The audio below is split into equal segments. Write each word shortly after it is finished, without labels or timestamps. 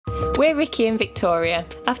We're Ricky and Victoria.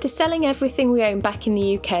 After selling everything we own back in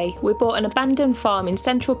the UK, we bought an abandoned farm in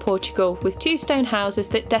central Portugal with 2 stone houses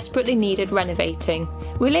that desperately needed renovating.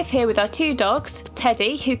 We live here with our 2 dogs,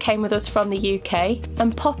 Teddy, who came with us from the UK,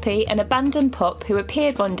 and Poppy, an abandoned pup who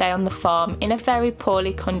appeared one day on the farm in a very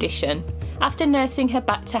poorly condition. After nursing her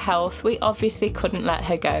back to health, we obviously couldn't let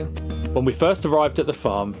her go. When we first arrived at the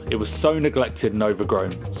farm, it was so neglected and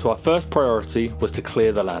overgrown, so our first priority was to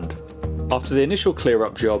clear the land. After the initial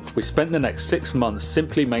clear-up job, we spent the next 6 months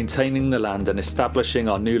simply maintaining the land and establishing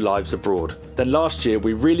our new lives abroad. Then last year,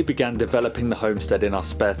 we really began developing the homestead in our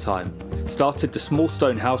spare time, started the small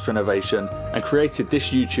stone house renovation, and created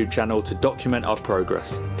this YouTube channel to document our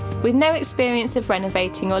progress. With no experience of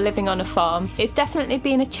renovating or living on a farm, it's definitely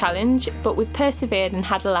been a challenge, but we've persevered and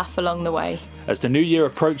had a laugh along the way. As the new year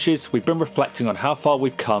approaches, we've been reflecting on how far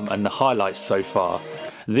we've come and the highlights so far.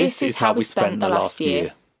 This is how we spent the last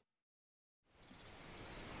year.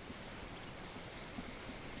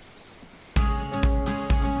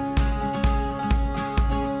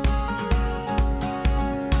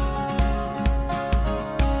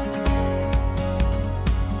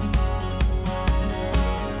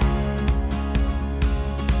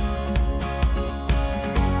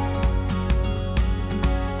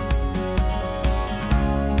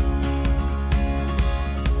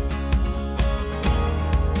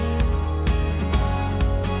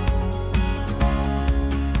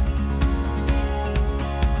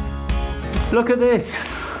 Look at this.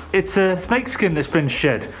 It's a snake skin that's been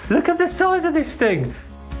shed. Look at the size of this thing.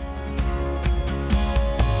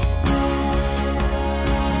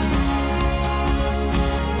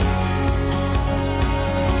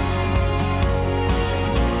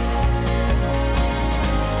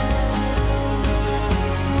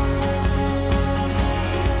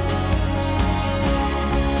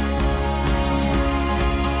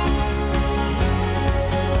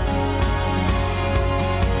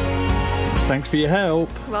 Thanks for your help.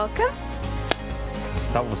 Welcome.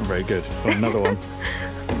 That wasn't very good. Oh, another one.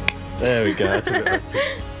 There we go. That's a bit better.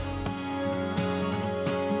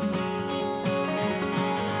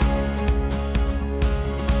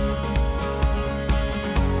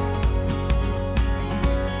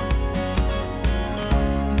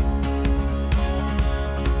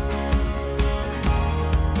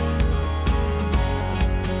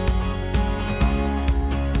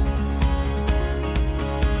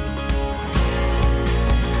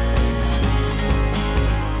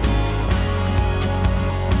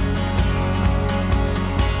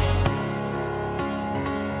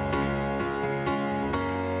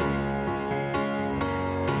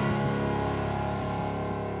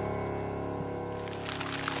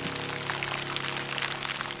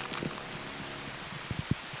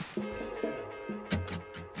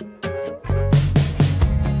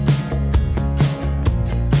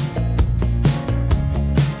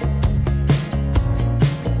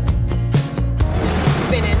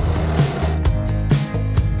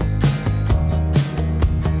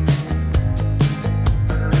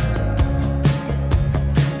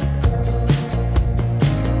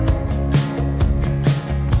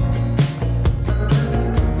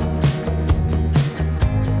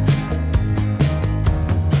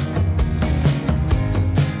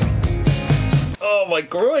 My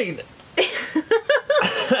groin.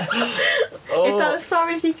 Oh. Is that as far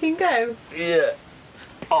as you can go? Yeah.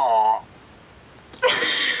 Oh.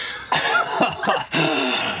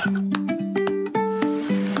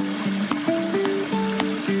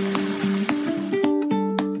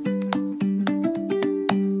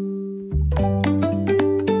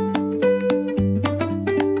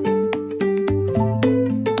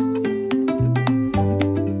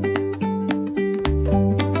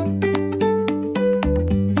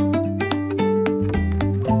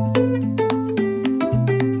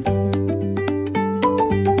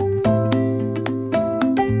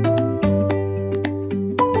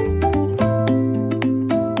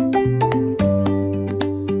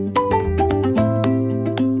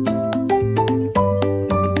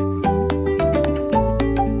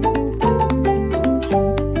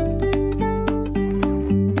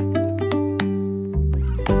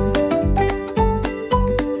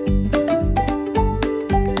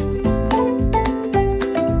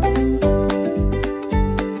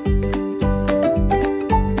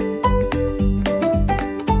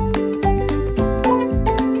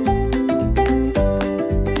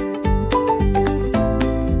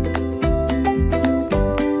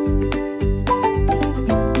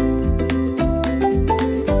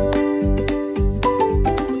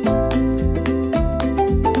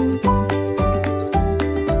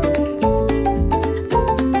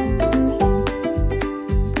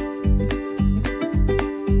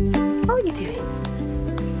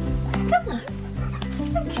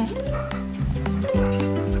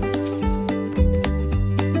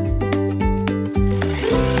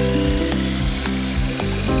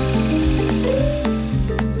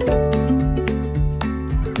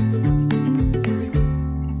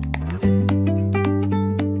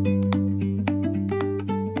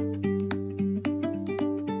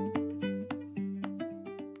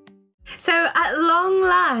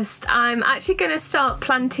 actually going to start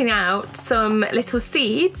planting out some little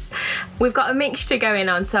seeds. We've got a mixture going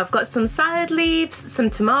on, so I've got some salad leaves, some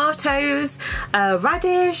tomatoes,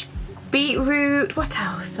 radish, beetroot, what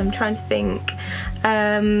else? I'm trying to think.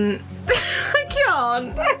 I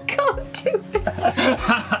can't do it.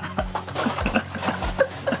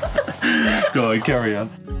 Go on, carry on.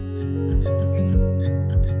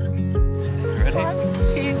 Ready? 1,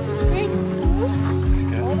 2, 3.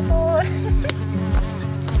 Go.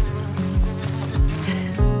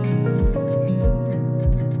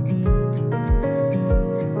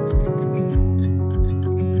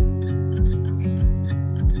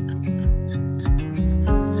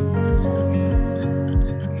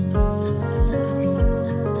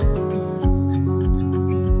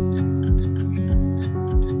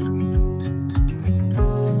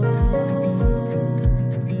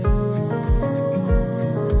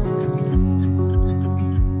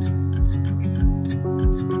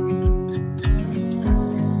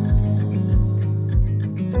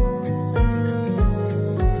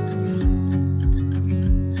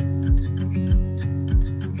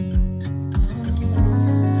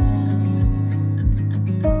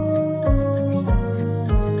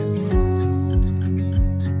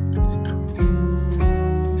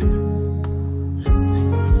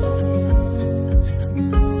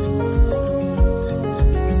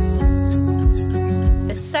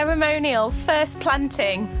 Ceremonial first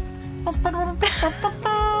planting.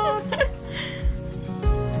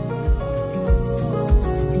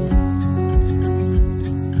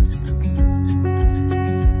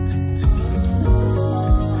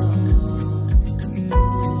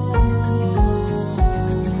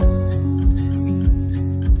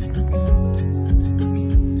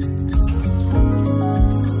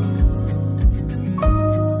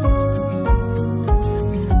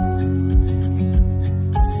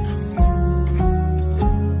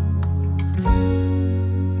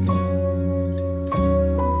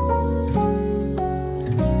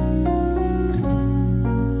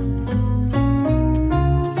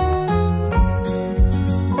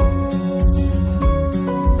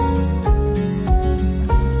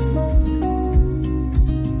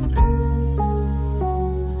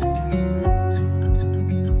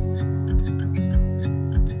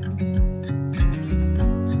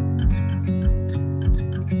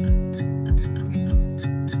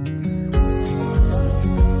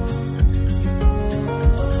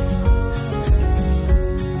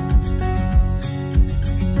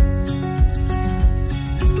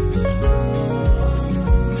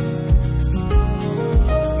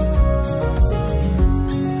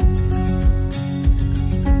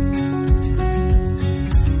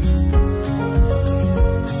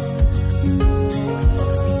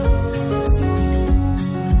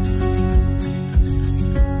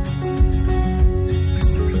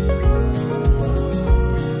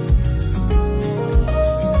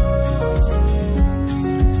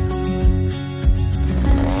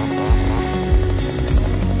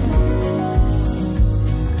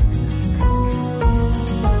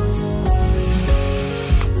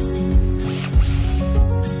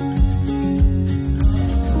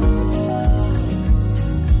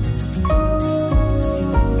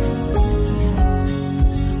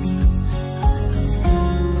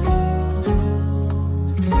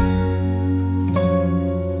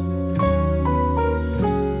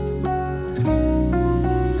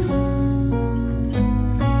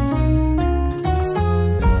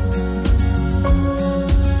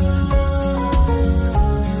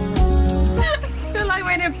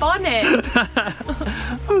 Bonnet.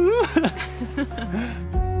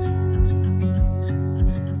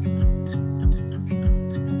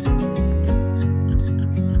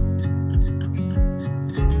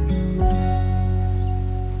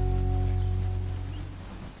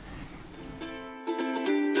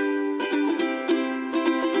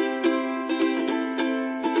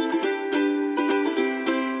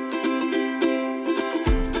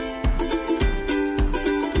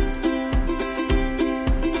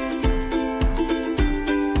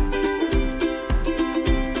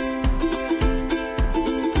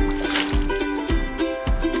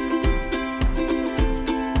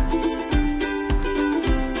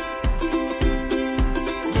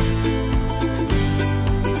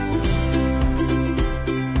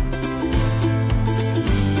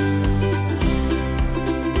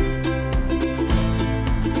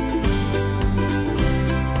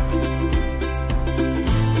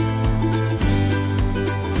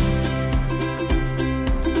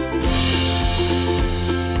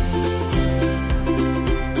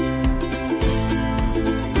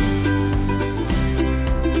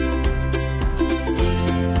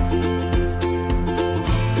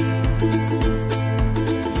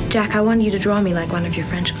 Jack, I want you to draw me like one of your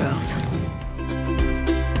French girls.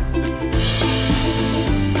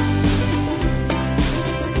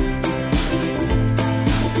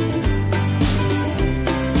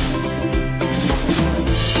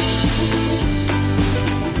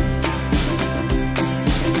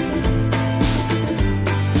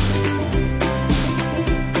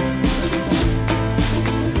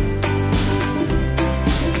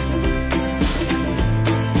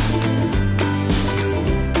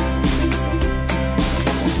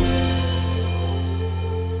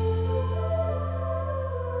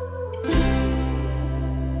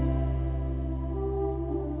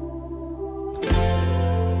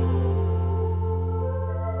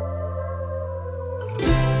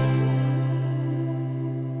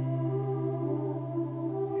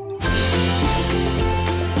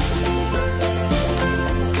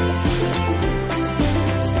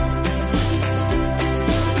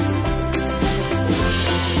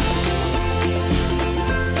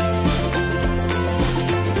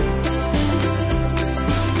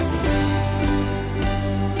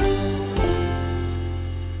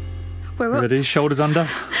 We're up. Ready? Shoulders under.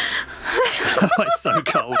 Oh, it's so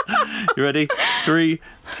cold. You ready? 3,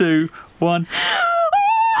 2, 1.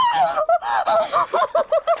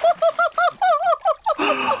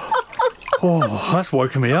 Oh, that's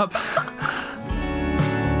woken me up.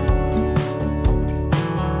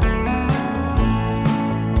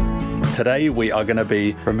 Today we are going to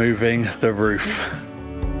be removing the roof.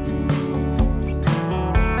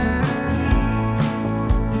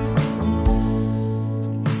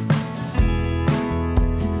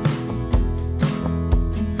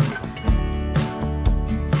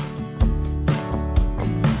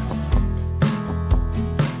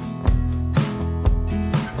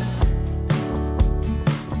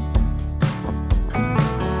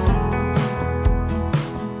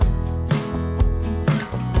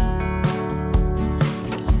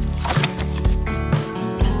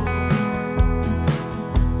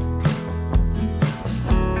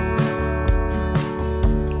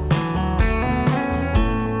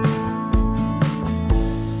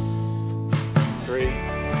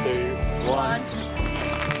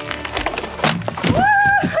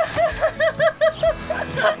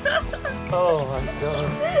 Oh my god.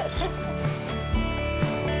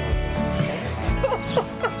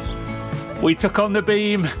 We took on the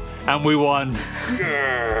beam and we won.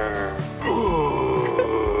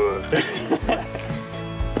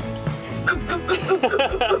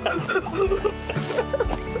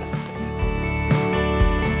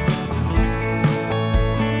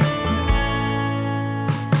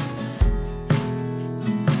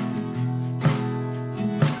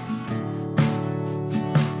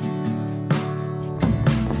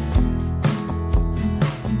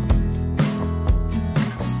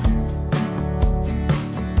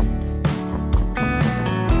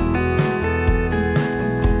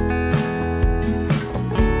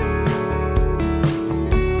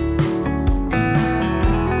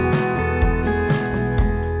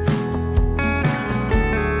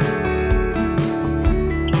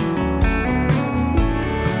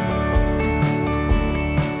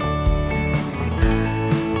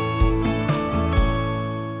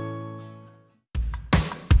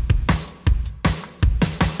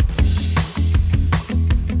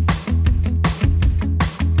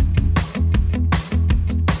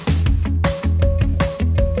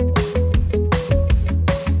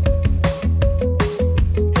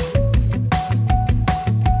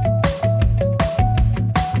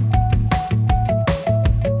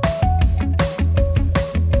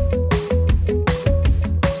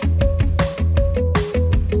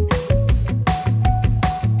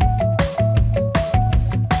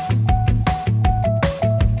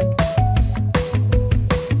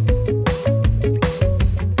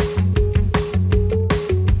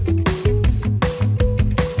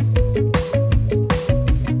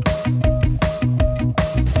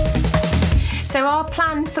 So our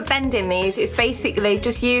plan for bending these is basically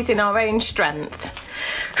just using our own strength.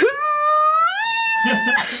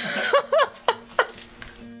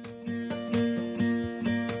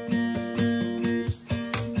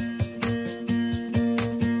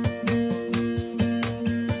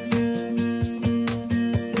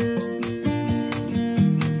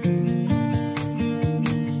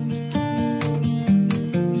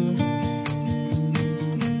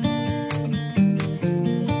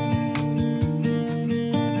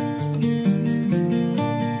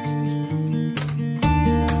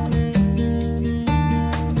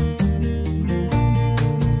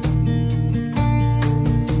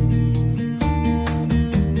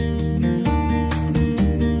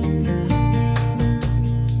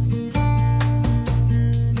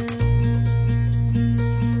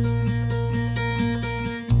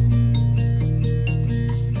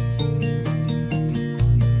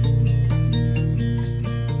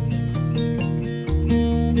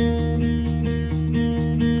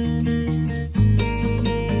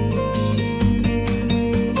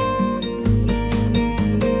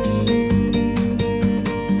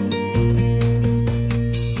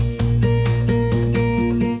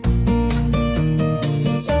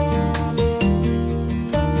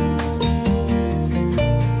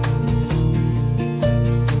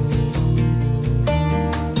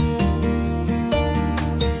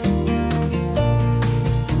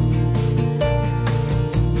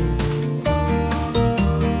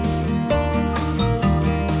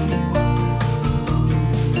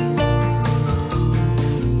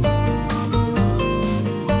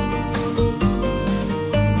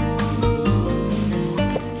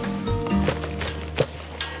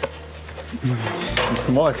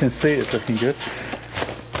 From what I can see, it's looking good.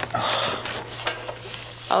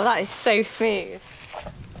 Oh, that is so smooth.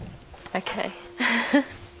 Okay.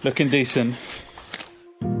 Looking decent.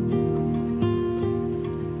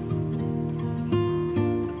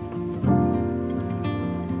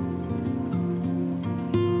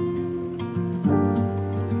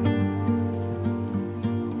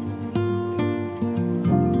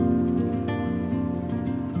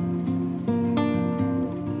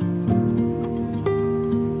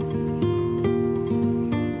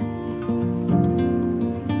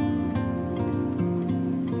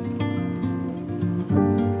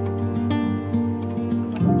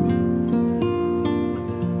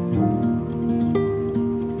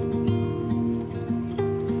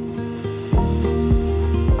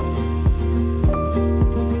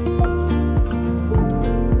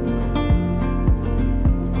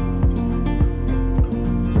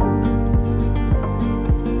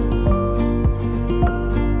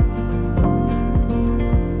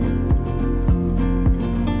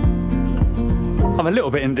 I'm a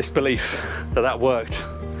little bit in disbelief that that worked.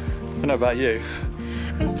 I don't know about you.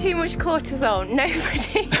 There's too much cortisol.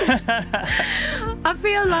 Nobody. I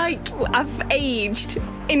feel like I've aged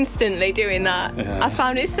instantly doing that. Yeah. I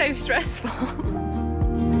found it so stressful.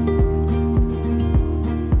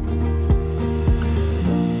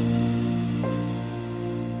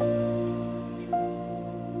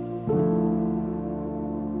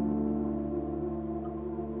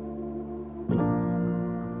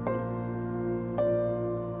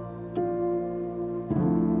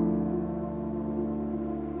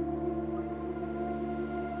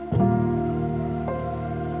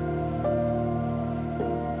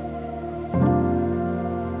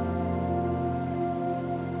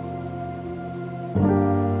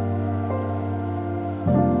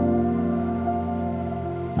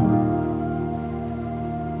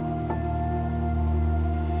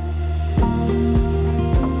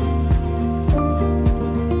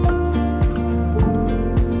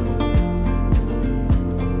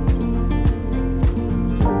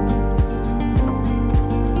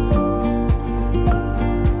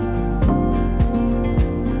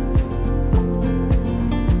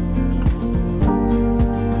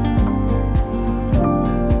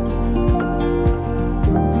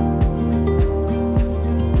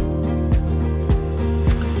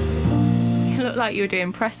 Like you were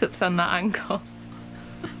doing press-ups on that ankle.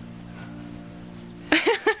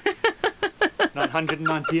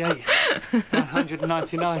 998,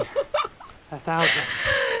 999, 1,000.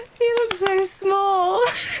 You look so small.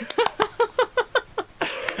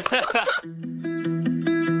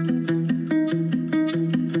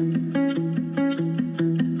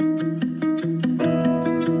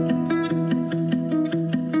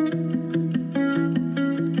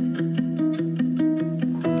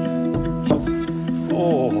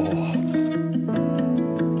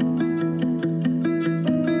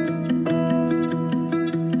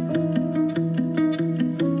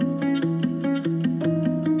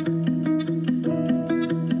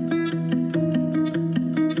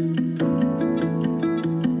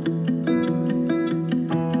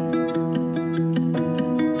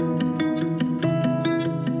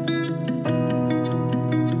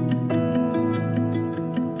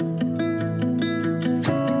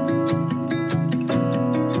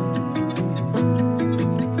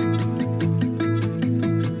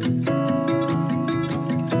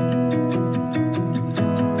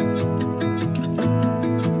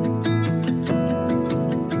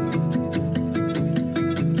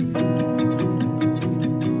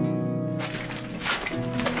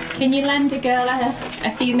 Can you lend a girl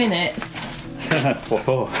a few minutes? What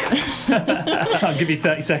for? I'll give you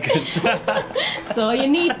 30 seconds. That's all you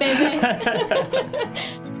need, baby.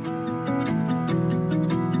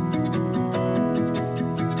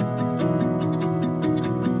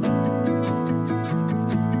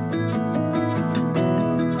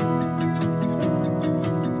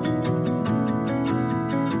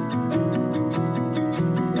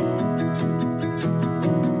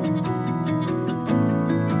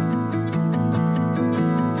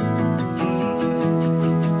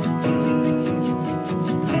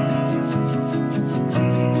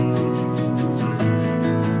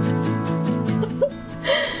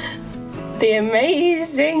 The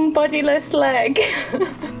amazing bodiless leg. I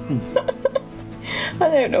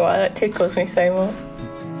don't know why that tickles me so much.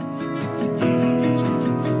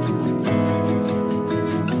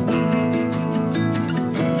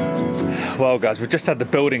 Well guys, we've just had the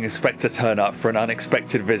building inspector turn up for an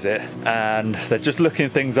unexpected visit and they're just looking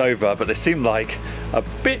things over, but they seem like a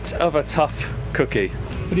bit of a tough cookie.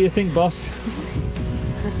 What do you think, boss?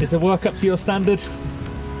 Is the work up to your standard?